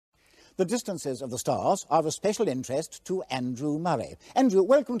The distances of the stars are of special interest to Andrew Murray. Andrew,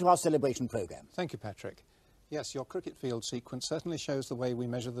 welcome to our celebration programme. Thank you, Patrick. Yes, your cricket field sequence certainly shows the way we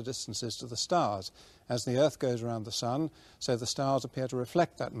measure the distances to the stars. As the Earth goes around the Sun, so the stars appear to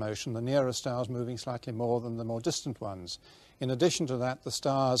reflect that motion, the nearer stars moving slightly more than the more distant ones. In addition to that, the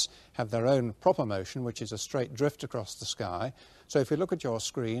stars have their own proper motion, which is a straight drift across the sky. So if you look at your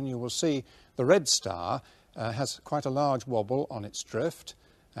screen, you will see the red star has quite a large wobble on its drift,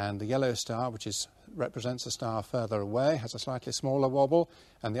 and the yellow star, which represents a star further away, has a slightly smaller wobble,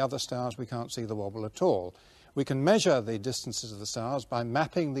 and the other stars we can't see the wobble at all. We can measure the distances of the stars by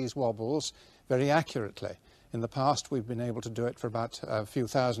mapping these wobbles very accurately. In the past, we've been able to do it for about a few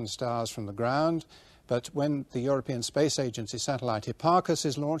thousand stars from the ground, but when the European Space Agency satellite Hipparcus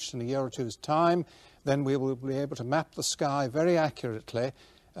is launched in a year or two's time, then we will be able to map the sky very accurately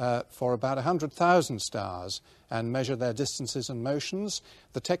for about 100,000 stars and measure their distances and motions.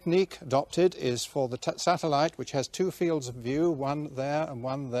 The technique adopted is for the satellite, which has two fields of view, one there and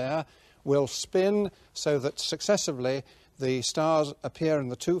one there, will spin so that successively the stars appear in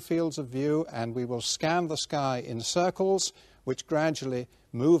the two fields of view, and we will scan the sky in circles which gradually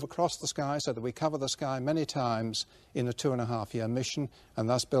move across the sky so that we cover the sky many times in a 2.5-year mission, and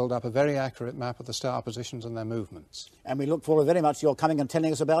thus build up a very accurate map of the star positions and their movements. And we look forward very much to your coming and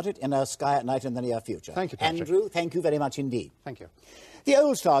telling us about it in our Sky at Night in the near future. Thank you, Patrick. Andrew, thank you very much indeed. Thank you. The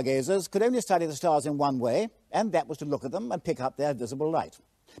old stargazers could only study the stars in one way, and that was to look at them and pick up their visible light.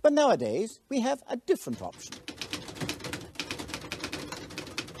 But nowadays, we have a different option.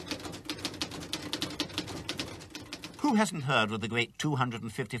 Who hasn't heard of the great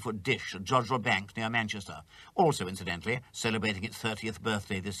 250-foot dish at Jodrell Bank near Manchester, also, incidentally, celebrating its 30th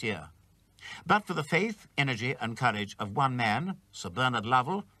birthday this year? But for the faith, energy and courage of one man, Sir Bernard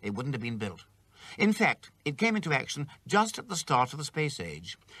Lovell, it wouldn't have been built. In fact, it came into action just at the start of the space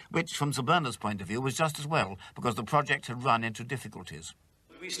age, which, from Sir Bernard's point of view, was just as well, because the project had run into difficulties.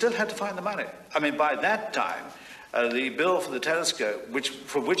 We still had to find the money. I mean, by that time, the bill for the telescope,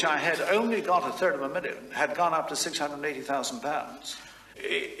 for which I had only got £250,000, had gone up to £680,000.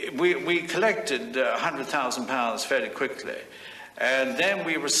 We collected £100,000 fairly quickly, and then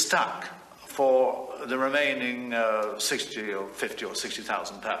we were stuck for the remaining 60 or 50 or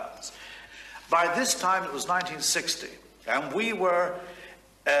 £60,000. By this time, it was 1960, and we were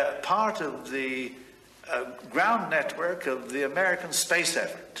part of the ground network of the American space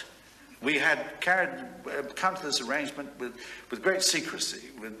effort. We had come to this arrangement with great secrecy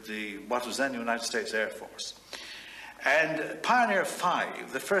with what was then the United States Air Force. And Pioneer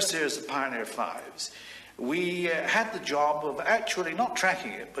 5, the first series of Pioneer 5s, we had the job of actually not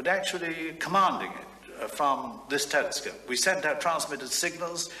tracking it, but actually commanding it from this telescope. We sent out transmitted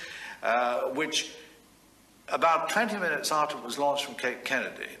signals, which about 20 minutes after it was launched from Cape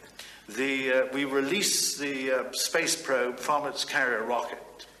Kennedy, we released the space probe from its carrier rocket.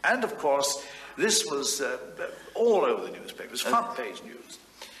 And, of course, this was all over the newspapers, front page news.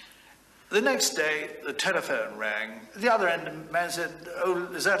 The next day, the telephone rang. The other end, the man said, "Oh,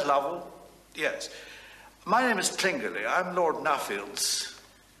 is that Lovell?" "Yes." "My name is Clingerly. I'm Lord Nuffield's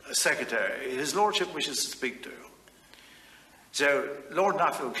secretary. His lordship wishes to speak to you." So Lord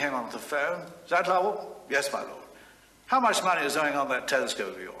Nuffield came on the phone. "Is that Lovell?" "Yes, my lord." "How much money is going on that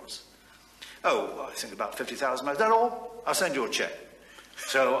telescope of yours?" "Oh, I think about 50,000. Is that all? I'll send you a cheque."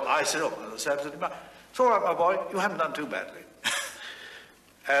 So I said, "Oh, that's absolutely fine. It's all right, my boy. You haven't done too badly."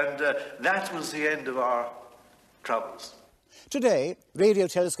 And that was the end of our troubles. Today, radio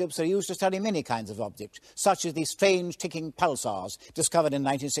telescopes are used to study many kinds of objects, such as the strange ticking pulsars discovered in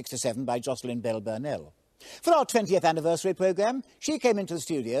 1967 by Jocelyn Bell Burnell. For our 20th anniversary programme, she came into the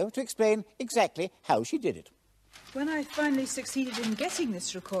studio to explain exactly how she did it. When I finally succeeded in getting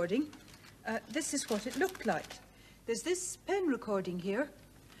this recording, this is what it looked like. There's this pen recording here,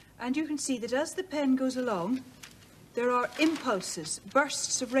 and you can see that as the pen goes along, there are impulses,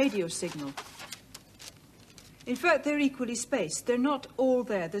 bursts of radio signal. In fact, they're equally spaced. They're not all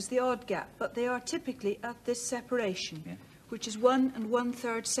there. There's the odd gap, but they are typically at this separation, which is 1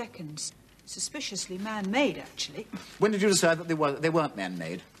 1/3 seconds. Suspiciously man-made, actually. When did you decide that they weren't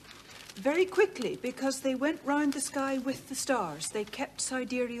man-made? Very quickly, because they went round the sky with the stars. They kept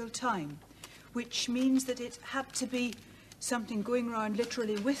sidereal time, which means that it had to be something going round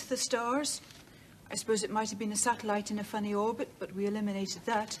literally with the stars. I suppose it might have been a satellite in a funny orbit, but we eliminated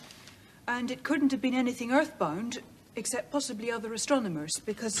that. And it couldn't have been anything earthbound, except possibly other astronomers,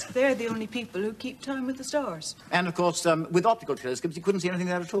 because they're the only people who keep time with the stars. And, of course, with optical telescopes, you couldn't see anything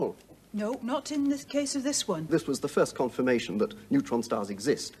there at all. No, not in the case of this one. This was the first confirmation that neutron stars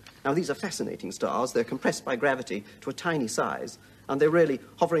exist. Now, these are fascinating stars. They're compressed by gravity to a tiny size, and they're really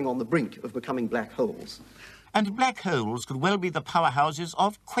hovering on the brink of becoming black holes. And black holes could well be the powerhouses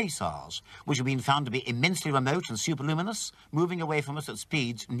of quasars, which have been found to be immensely remote and superluminous, moving away from us at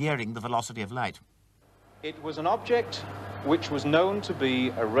speeds nearing the velocity of light. It was an object which was known to be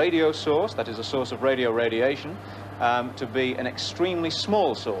a radio source, that is a source of radio radiation, to be an extremely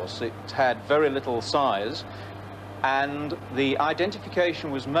small source. It had very little size, and the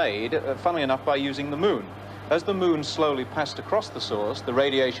identification was made, funnily enough, by using the moon. As the moon slowly passed across the source, the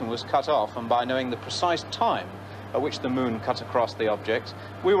radiation was cut off, and by knowing the precise time at which the moon cut across the object,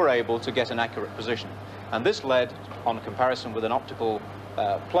 we were able to get an accurate position. And this led, on comparison with an optical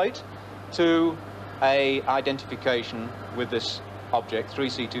plate, to an identification with this object,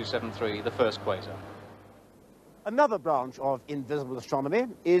 3C273, the first quasar. Another branch of invisible astronomy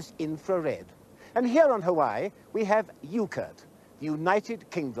is infrared. And here on Hawaii, we have UKIRT, the United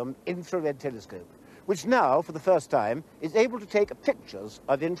Kingdom Infrared Telescope, which now, for the first time, is able to take pictures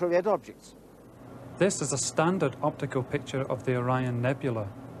of infrared objects. This is a standard optical picture of the Orion Nebula.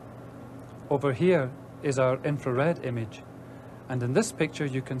 Over here is our infrared image, and in this picture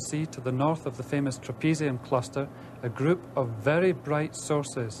you can see to the north of the famous trapezium cluster a group of very bright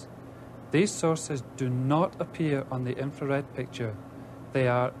sources. These sources do not appear on the infrared picture. They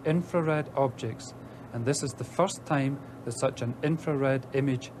are infrared objects, and this is the first time that such an infrared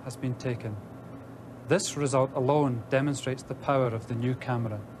image has been taken. This result alone demonstrates the power of the new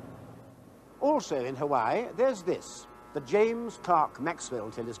camera. Also in Hawaii, there's this, the James Clerk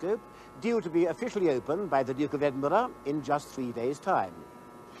Maxwell Telescope, due to be officially opened by the Duke of Edinburgh in just 3 days' time.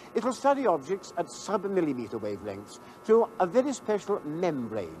 It will study objects at sub-millimetre wavelengths through a very special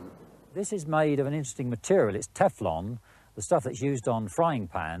membrane. This is made of an interesting material. It's Teflon, the stuff that's used on frying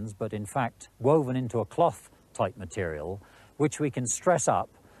pans, but in fact woven into a cloth-type material, which we can stress up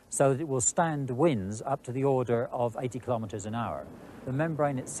so that it will stand winds up to the order of 80 kilometres an hour. The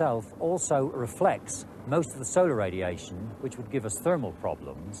membrane itself also reflects most of the solar radiation, which would give us thermal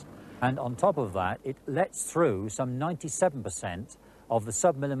problems, and on top of that, it lets through some 97% of the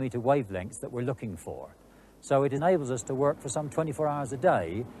sub-millimetre wavelengths that we're looking for. So it enables us to work for some 24 hours a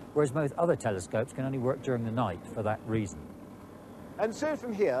day, whereas most other telescopes can only work during the night for that reason. And so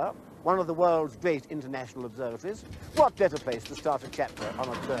from here, one of the world's great international observatories, what better place to start a chapter on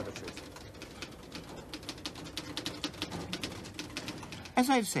observatories? As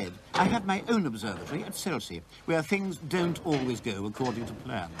I've said, I have my own observatory at Chelsea, where things don't always go according to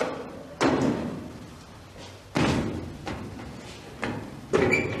plan.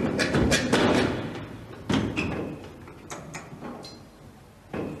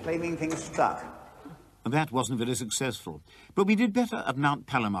 Flaming thing stuck. That wasn't very successful, but we did better at Mount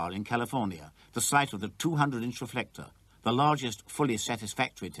Palomar in California, the site of the 200-inch reflector, the largest fully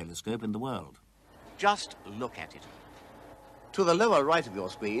satisfactory telescope in the world. Just look at it. To the lower right of your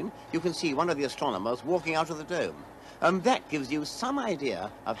screen, you can see one of the astronomers walking out of the dome. And that gives you some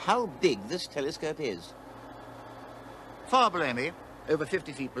idea of how big this telescope is. Far below me, over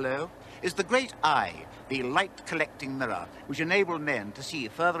 50 feet below, is the great eye, the light-collecting mirror, which enabled men to see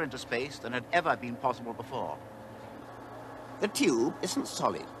further into space than had ever been possible before. The tube isn't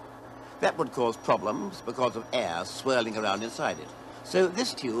solid. That would cause problems because of air swirling around inside it. So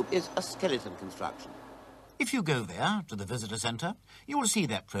this tube is a skeleton construction. If you go there, to the visitor centre, you will see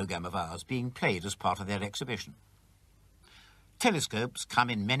that programme of ours being played as part of their exhibition. Telescopes come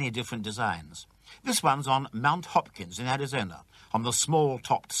in many different designs. This one's on Mount Hopkins in Arizona, on the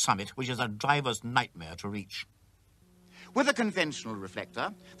small-topped summit, which is a driver's nightmare to reach. With a conventional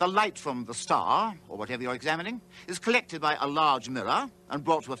reflector, the light from the star, or whatever you're examining, is collected by a large mirror and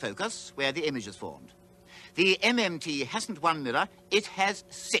brought to a focus where the image is formed. The MMT hasn't one mirror, it has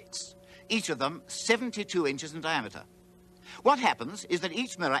 6, each of them 72 inches in diameter. What happens is that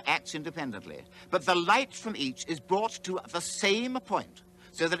each mirror acts independently, but the light from each is brought to the same point,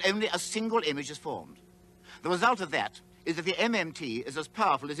 so that only a single image is formed. The result of that is that the MMT is as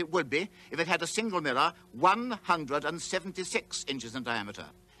powerful as it would be if it had a single mirror 176 inches in diameter.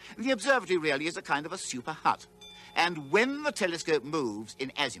 The observatory really is a kind of a super hut. And when the telescope moves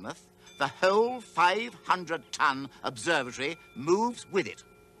in azimuth, the whole 500-ton observatory moves with it.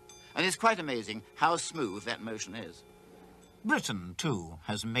 And it's quite amazing how smooth that motion is. Britain, too,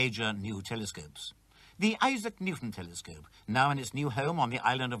 has major new telescopes. The Isaac Newton telescope, now in its new home on the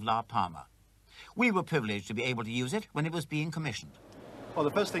island of La Palma. We were privileged to be able to use it when it was being commissioned. Well,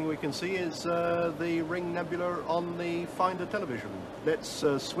 the first thing we can see is the Ring Nebula on the Finder television. Let's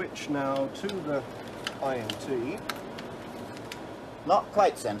switch now to the INT. Not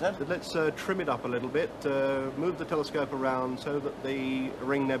quite centred. But let's trim it up a little bit, move the telescope around so that the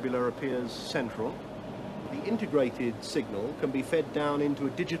Ring Nebula appears central. The integrated signal can be fed down into a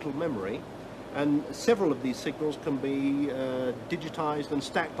digital memory, and several of these signals can be digitized and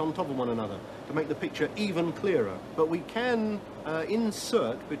stacked on top of one another to make the picture even clearer. But we can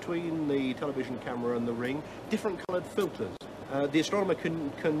insert between the television camera and the ring different coloured filters. The astronomer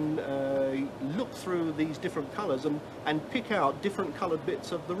can look through these different colours and pick out different coloured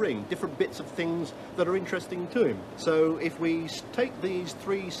bits of the ring, different bits of things that are interesting to him. So if we take these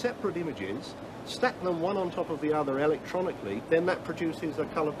three separate images, stack them one on top of the other electronically, then that produces a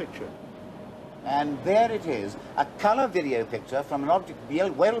colour picture. And there it is, a colour video picture from an object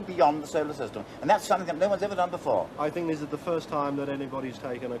well beyond the solar system. And that's something that no one's ever done before. I think this is the first time that anybody's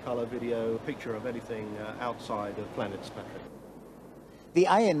taken a colour video picture of anything outside of planets, Patrick. The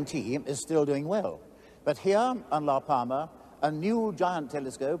INT is still doing well. But here on La Palma, a new giant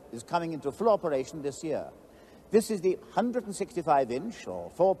telescope is coming into full operation this year. This is the 165-inch, or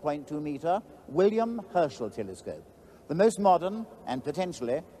 4.2-metre, William Herschel telescope. The most modern and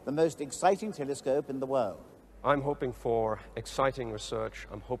potentially the most exciting telescope in the world. I'm hoping for exciting research,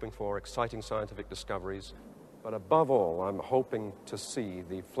 I'm hoping for exciting scientific discoveries, but above all, I'm hoping to see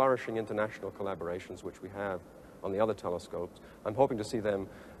the flourishing international collaborations which we have on the other telescopes. I'm hoping to see them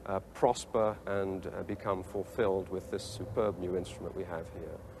prosper and become fulfilled with this superb new instrument we have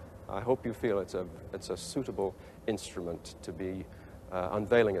here. I hope you feel it's a suitable instrument to be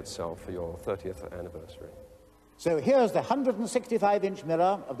unveiling itself for your 30th anniversary. So here's the 165-inch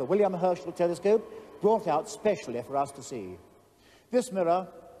mirror of the William Herschel telescope, brought out specially for us to see. This mirror,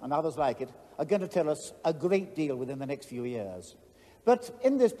 and others like it, are going to tell us a great deal within the next few years. But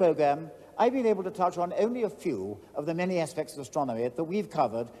in this programme, I've been able to touch on only a few of the many aspects of astronomy that we've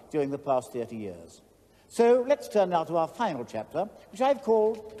covered during the past 30 years. So let's turn now to our final chapter, which I've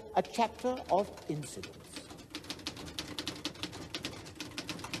called a chapter of incidents.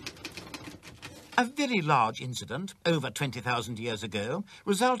 A very large incident, over 20,000 years ago,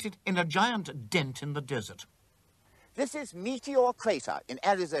 resulted in a giant dent in the desert. This is Meteor Crater in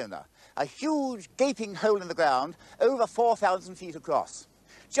Arizona, a huge gaping hole in the ground over 4,000 feet across.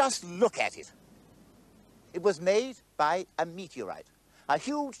 Just look at it. It was made by a meteorite, a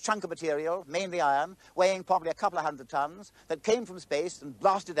huge chunk of material, mainly iron, weighing probably a couple of 100 tons, that came from space and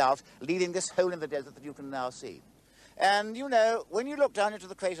blasted out, leaving this hole in the desert that you can now see. And, you know, when you look down into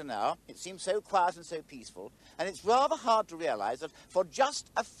the crater now, it seems so quiet and so peaceful, and it's rather hard to realize that for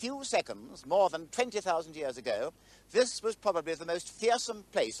just a few seconds, more than 20,000 years ago, this was probably the most fearsome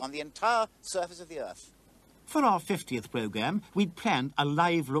place on the entire surface of the Earth. For our 50th programme, we'd planned a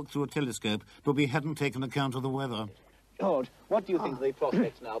live look through a telescope, but we hadn't taken account of the weather. George, what do you think of the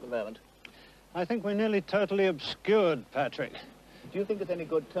prospects now at the moment? I think we're nearly totally obscured, Patrick. Do you think it's any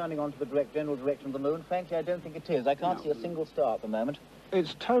good turning onto the general direction of the moon? Frankly, I don't think it is. I can't see a single star at the moment.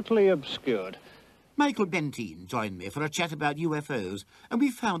 It's totally obscured. Michael Benteen joined me for a chat about UFOs, and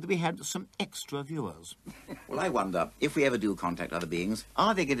we found that we had some extra viewers. Well, I wonder, if we ever do contact other beings,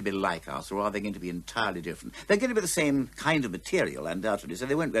 are they going to be like us, or are they going to be entirely different? They're going to be the same kind of material, undoubtedly, so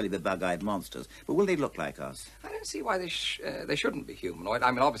they won't really be bug-eyed monsters. But will they look like us? I don't see why they shouldn't be humanoid.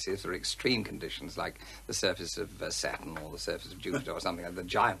 I mean, obviously, if there are extreme conditions, like the surface of Saturn or the surface of Jupiter or something like the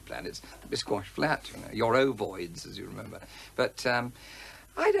giant planets, they'll be squashed flat, you know, your ovoids, as you remember. But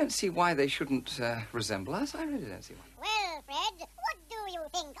I don't see why they shouldn't resemble us. I really don't see why. Well, Fred, what do you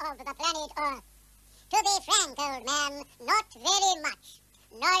think of the planet Earth? To be frank, old man, not very much.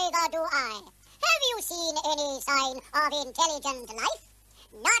 Neither do I. Have you seen any sign of intelligent life?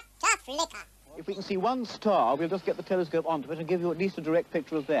 Not a flicker. If we can see one star, we'll just get the telescope onto it and give you at least a direct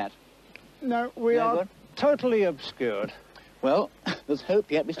picture of that. No, we are totally obscured. Well, there's hope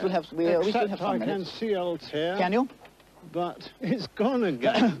yet. We still have some minutes. Except I can see Altair. Can you? But it's gone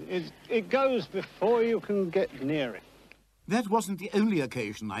again. It goes before you can get near it. That wasn't the only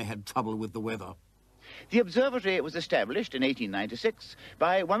occasion I had trouble with the weather. The observatory was established in 1896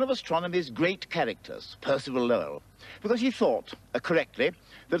 by one of astronomy's great characters, Percival Lowell, because he thought, correctly,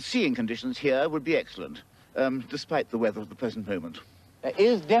 that seeing conditions here would be excellent, despite the weather of the present moment. There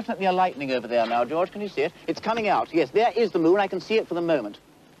is definitely a lightning over there now, George. Can you see it? It's coming out. Yes, there is the moon. I can see it for the moment.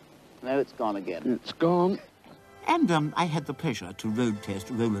 No, it's gone again. It's gone. And I had the pleasure to road test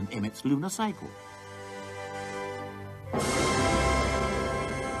Roland Emmett's lunar cycle.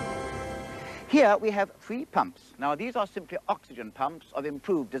 Here we have 3 pumps. Now, these are simply oxygen pumps of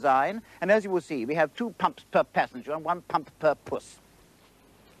improved design, and as you will see, we have 2 pumps per passenger and 1 pump per puss.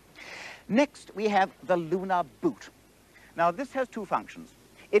 Next, we have the lunar boot. Now, this has 2 functions.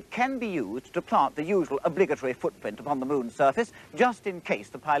 It can be used to plant the usual obligatory footprint upon the moon's surface, just in case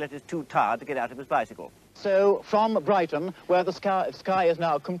the pilot is too tired to get out of his bicycle. So, from Brighton, where the sky is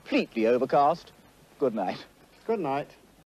now completely overcast, Good night. Good night.